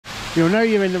You'll know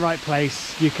you're in the right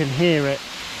place. You can hear it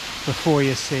before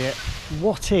you see it.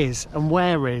 What is and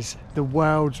where is the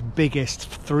world's biggest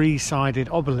three-sided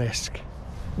obelisk?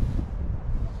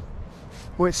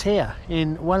 Well, it's here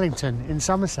in Wellington in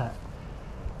Somerset.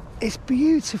 It's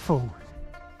beautiful.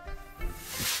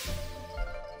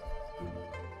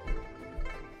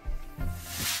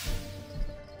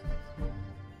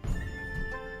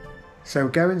 So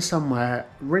we're going somewhere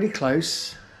really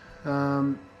close,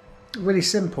 really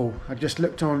simple. I just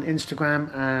looked on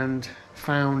Instagram and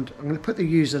found, I'm going to put the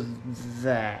user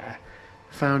there,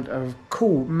 found a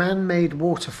cool man-made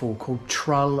waterfall called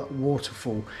Trull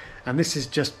Waterfall. And this is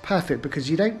just perfect because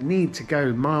you don't need to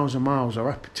go miles and miles or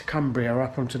up to Cumbria or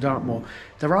up onto Dartmoor.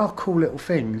 There are cool little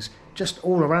things just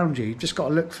all around you. You've just got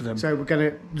to look for them. So we're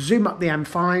going to zoom up the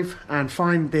M5 and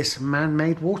find this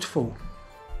man-made waterfall.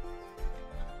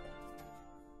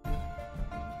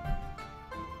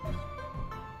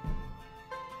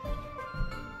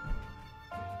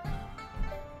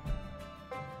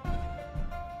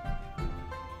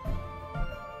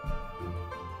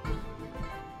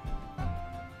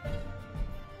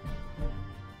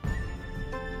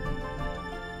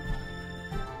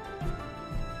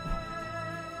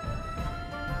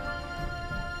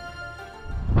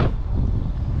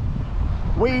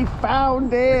 We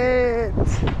found it!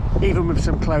 Even with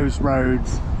some closed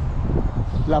roads.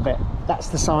 Love it. That's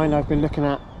the sign I've been looking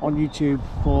at on YouTube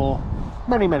for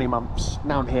many, many months.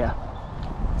 Now I'm here.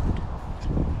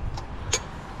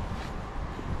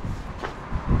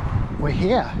 We're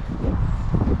here.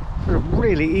 It's a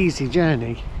really easy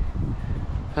journey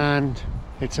and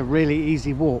it's a really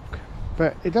easy walk,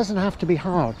 but it doesn't have to be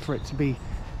hard for it to be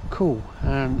cool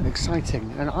and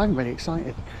exciting, and I'm really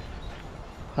excited.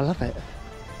 I love it.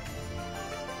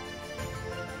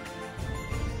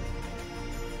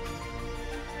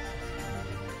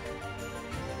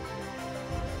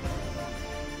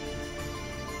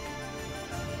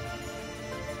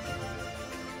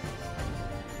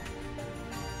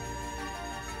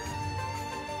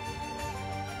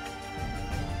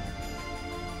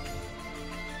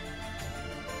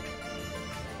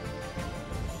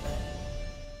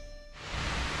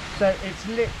 So it's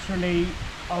literally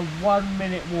a 1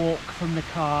 minute walk from the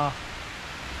car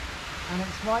and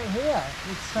it's right here.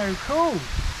 It's so cool.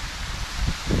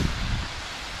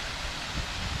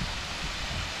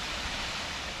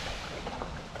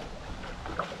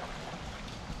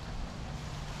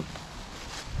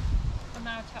 I'm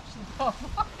now attached to the car.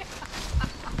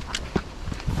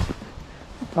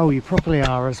 Oh, you probably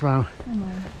are as well.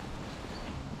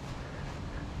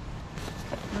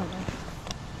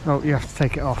 Oh, you have to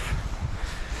take it off.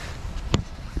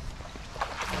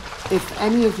 If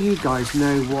any of you guys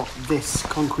know what this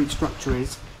concrete structure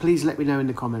is, please let me know in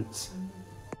the comments.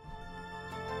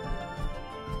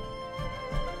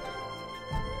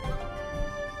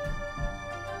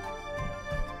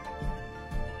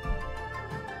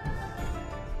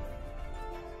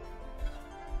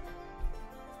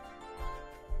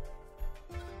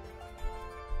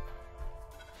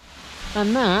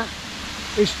 And that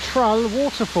is Trull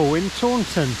Waterfall in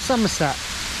Taunton, Somerset.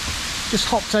 Just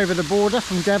hopped over the border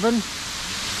from Devon.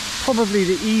 Probably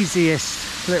the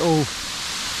easiest little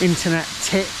internet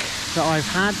tick that I've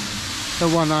had.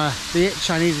 The itch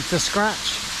I needed to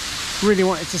scratch. Really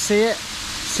wanted to see it,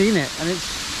 seen it, and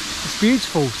it's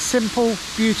beautiful, simple,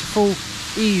 beautiful,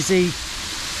 easy.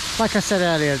 Like I said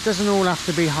earlier, it doesn't all have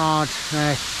to be hard,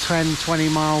 10, 20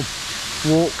 mile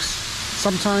walks.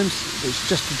 Sometimes it's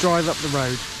just to drive up the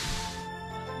road.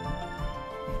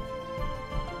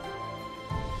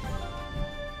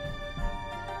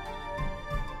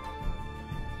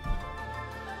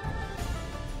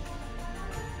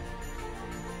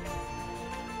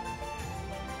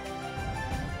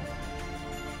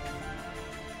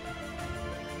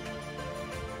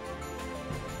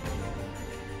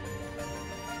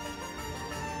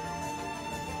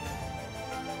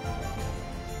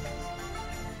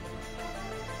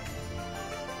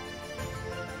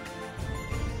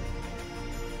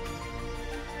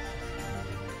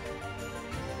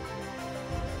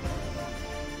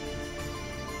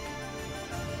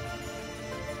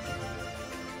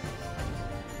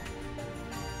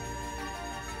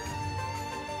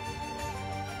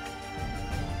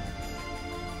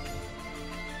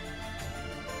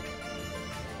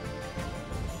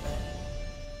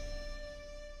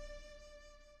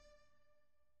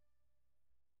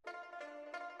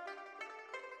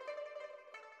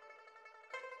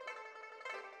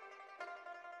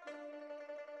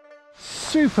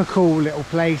 Super cool little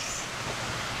place.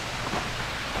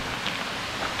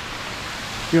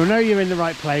 You'll know you're in the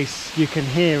right place. You can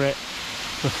hear it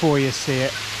before you see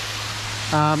it.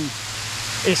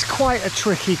 It's quite a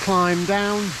tricky climb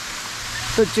down,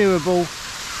 but doable.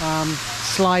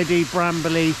 Slidey,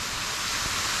 brambly,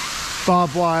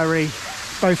 barbed wirey.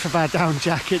 Both of our down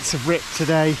jackets have ripped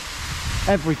today.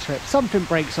 Every trip, something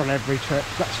breaks on every trip.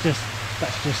 That's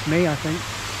just me, I think.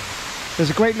 There's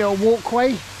a great little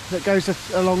walkway that goes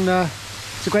along the.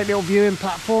 It's a great little viewing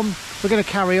platform. We're going to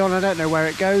carry on. I don't know where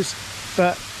it goes,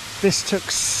 but this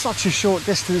took such a short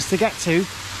distance to get to.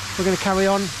 We're going to carry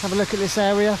on, have a look at this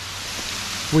area.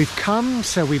 We've come,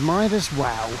 so we might as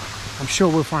well. I'm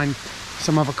sure we'll find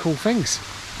some other cool things,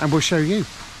 and we'll show you.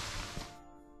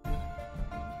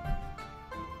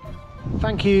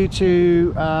 Thank you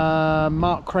to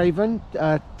Mark Craven,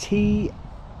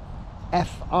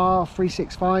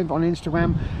 TFR365 on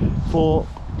Instagram, for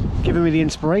giving me the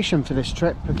inspiration for this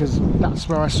trip, because that's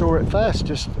where I saw it first.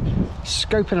 Just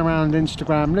scoping around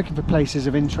Instagram, looking for places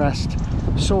of interest,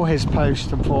 saw his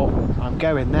post and thought, I'm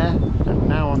going there, and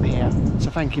now I'm here. So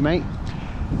thank you, mate.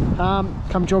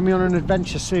 Come join me on an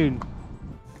adventure soon.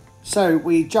 So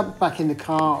we jumped back in the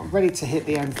car, ready to hit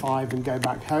the M5 and go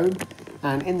back home.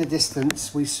 And in the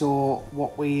distance we saw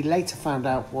what we later found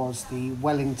out was the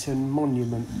Wellington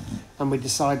Monument, and we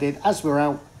decided as we're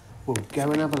out we'll go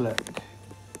and have a look.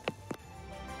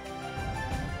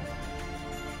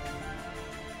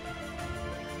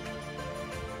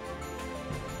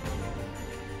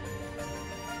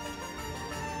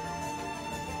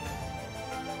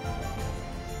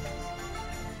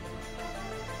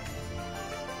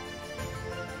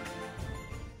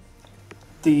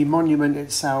 The monument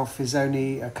itself is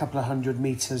only a couple of 100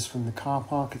 metres from the car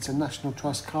park. It's a National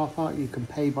Trust car park. You can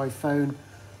pay by phone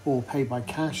or pay by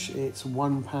cash. It's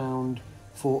 £1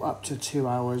 for up to 2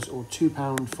 hours or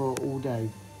 £2 for all day,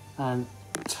 and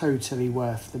totally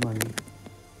worth the money.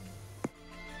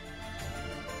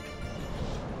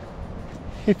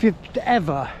 If you've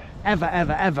ever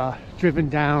driven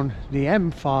down the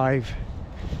M5,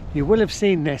 you will have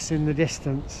seen this in the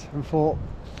distance and thought,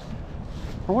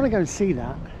 I want to go and see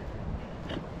that.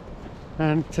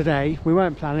 And today we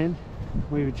weren't planning,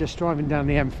 we were just driving down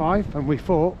the M5 and we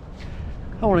thought,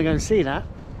 I want to go and see that.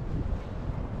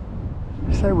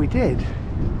 So we did,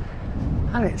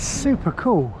 and it's super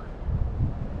cool.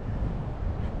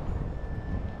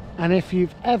 And if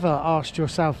you've ever asked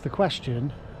yourself the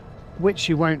question, which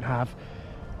you won't have,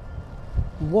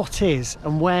 what is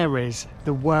and where is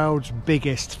the world's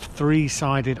biggest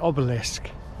three-sided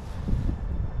obelisk?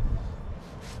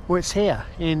 Well, it's here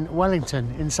in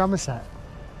Wellington in Somerset.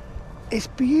 It's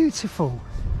beautiful.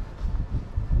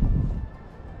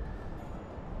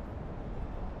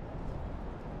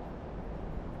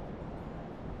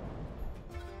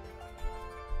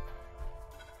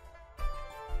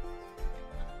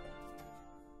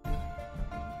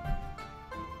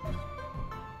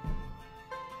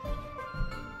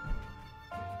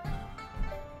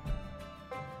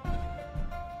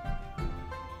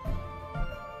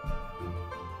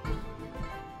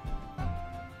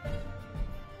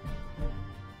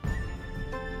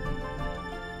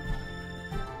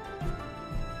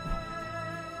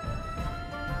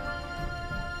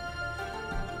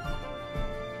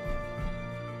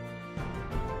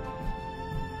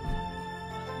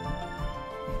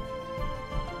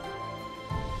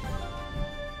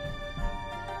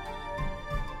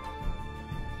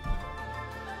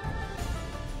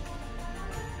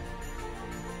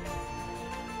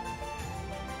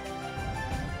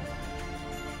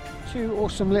 Two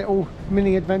awesome little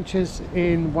mini adventures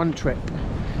in one trip.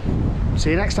 See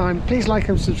you next time. Please like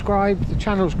and subscribe. The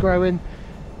channel's growing,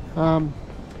 and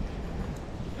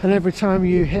every time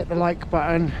you hit the like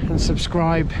button and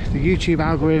subscribe, the YouTube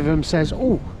algorithm says,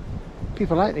 oh,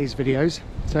 people like these videos,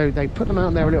 so they put them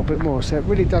out there a little bit more, so it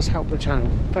really does help the channel.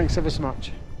 Thanks ever so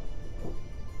much.